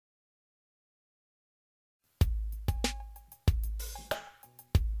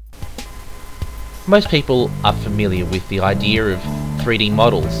Most people are familiar with the idea of 3D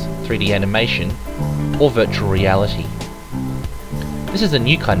models, 3D animation, or virtual reality. This is a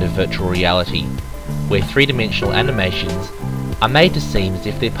new kind of virtual reality, where three-dimensional animations are made to seem as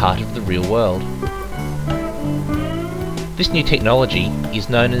if they're part of the real world. This new technology is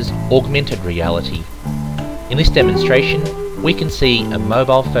known as augmented reality. In this demonstration, we can see a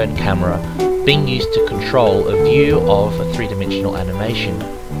mobile phone camera being used to control a view of a three-dimensional animation.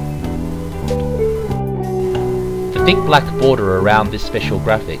 The thick black border around this special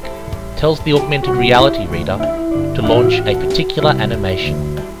graphic tells the augmented reality reader to launch a particular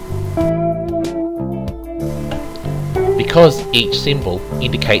animation. Because each symbol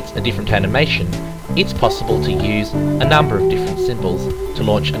indicates a different animation, it's possible to use a number of different symbols to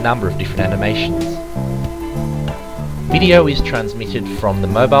launch a number of different animations. Video is transmitted from the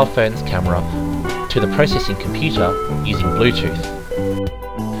mobile phone's camera to the processing computer using Bluetooth.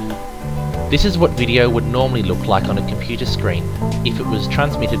 This is what video would normally look like on a computer screen if it was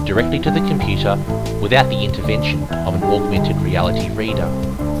transmitted directly to the computer without the intervention of an augmented reality reader.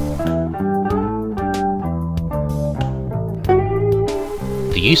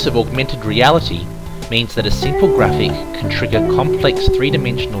 The use of augmented reality means that a simple graphic can trigger complex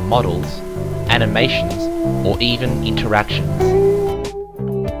three-dimensional models, animations, or even interactions.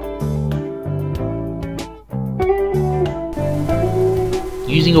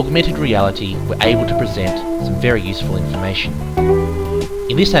 Using augmented reality, we're able to present some very useful information.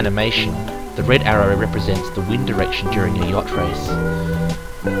 In this animation, the red arrow represents the wind direction during a yacht race.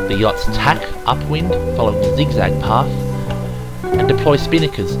 The yachts tack upwind following a zigzag path and deploy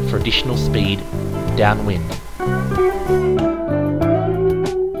spinnakers for additional speed downwind.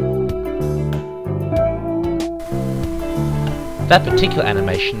 That particular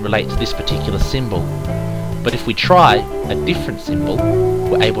animation relates to this particular symbol, but if we try a different symbol,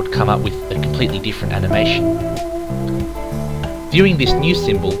 we're able to come up with a completely different animation. Viewing this new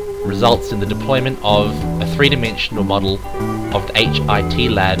symbol results in the deployment of a three-dimensional model of the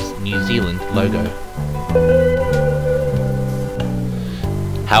HITLabs New Zealand logo.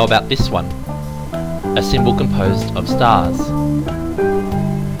 How about this one? A symbol composed of stars.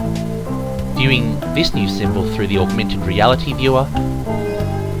 Viewing this new symbol through the augmented reality viewer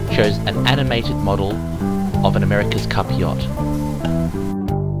shows an animated model of an America's Cup yacht.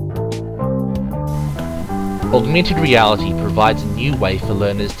 Augmented reality provides a new way for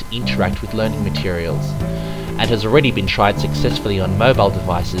learners to interact with learning materials, and has already been tried successfully on mobile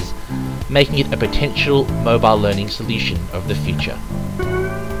devices, making it a potential mobile learning solution of the future.